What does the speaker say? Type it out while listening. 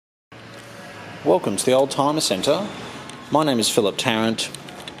Welcome to the Oldtimer Centre. My name is Philip Tarrant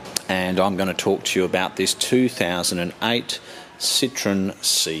and I'm going to talk to you about this 2008 Citroen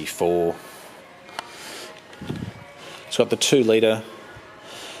C4. It's got the 2-litre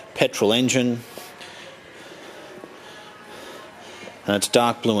petrol engine and it's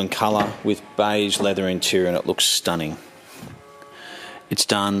dark blue in colour with beige leather interior and it looks stunning. It's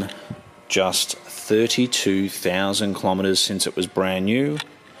done just 32,000 kilometres since it was brand new.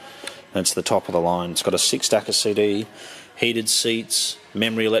 That's the top of the line. It's got a 6-stacker CD, heated seats,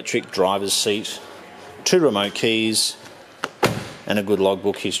 memory electric driver's seat, 2 remote keys, and a good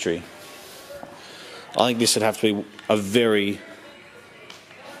logbook history. I think this would have to be a very,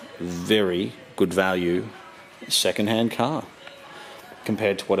 very good value second-hand car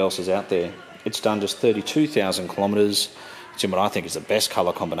compared to what else is out there. It's done just 32,000 kilometres. It's in what I think is the best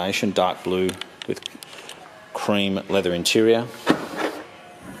colour combination, dark blue with cream leather interior.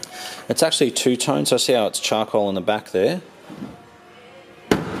 It's actually two-tone, so see how it's charcoal in the back there.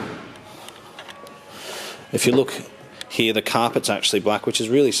 If you look here, the carpet's actually black, which is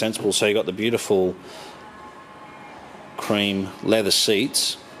really sensible. So you've got the beautiful cream leather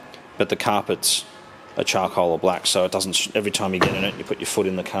seats, but the carpets are charcoal or black, so it doesn't, every time you get in it, you put your foot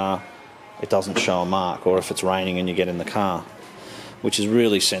in the car, it doesn't show a mark, or if it's raining and you get in the car, which is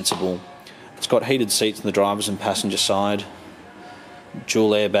really sensible. It's got heated seats on the driver's and passenger side, dual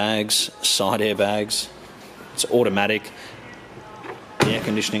airbags, side airbags. It's automatic. The air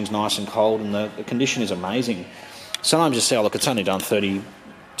conditioning's nice and cold, and the condition is amazing. Sometimes you say, oh look, it's only done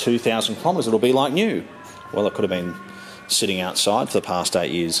 32,000 kilometres, it'll be like new. Well, it could have been sitting outside for the past 8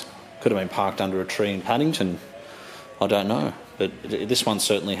 years. Could have been parked under a tree in Paddington. I don't know, but this one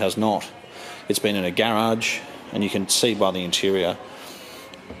certainly has not. It's been in a garage, and you can see by the interior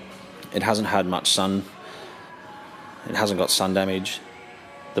it hasn't had much sun. It hasn't got sun damage.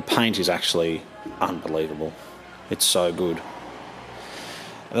 The paint is actually unbelievable. It's so good.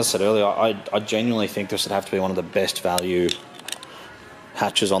 As I said earlier, I genuinely think this would have to be one of the best value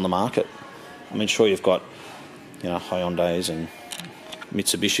hatches on the market. I mean, sure, you've got, you know, Hyundais and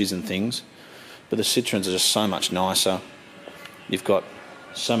Mitsubishis and things, but the Citroens are just so much nicer. You've got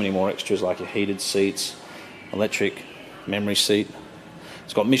so many more extras like your heated seats, electric memory seat.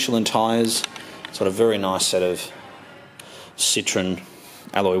 It's got Michelin tyres. It's got a very nice set of Citroen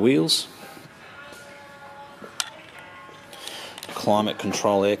alloy wheels, climate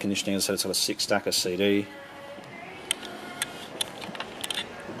control air conditioning. As I said, it's got a 6-stacker CD.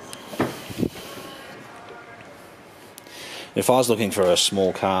 If I was looking for a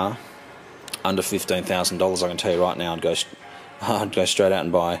small car under $15,000, I can tell you right now, I'd go straight out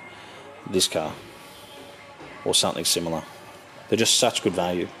and buy this car or something similar. They're just such good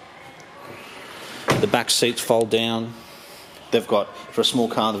value. The back seats fold down. They've got, for a small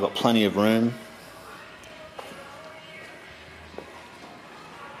car, they've got plenty of room.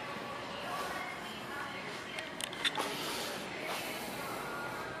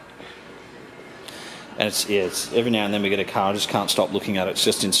 And it's every now and then we get a car, I just can't stop looking at it. It's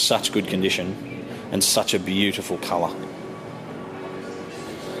just in such good condition and such a beautiful colour.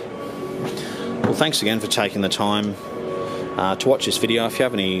 Well, thanks again for taking the time to watch this video. If you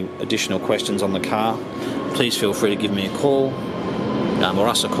have any additional questions on the car, please feel free to give me a call, or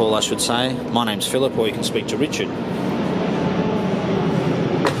us a call I should say. My name's Philip, or you can speak to Richard.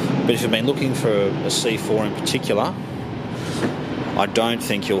 But if you've been looking for a C4 in particular, I don't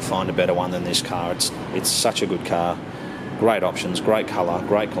think you'll find a better one than this car. It's such a good car, great options, great colour,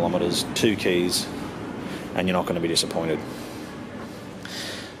 great kilometres, 2 keys, and you're not going to be disappointed.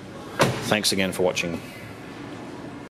 Thanks again for watching.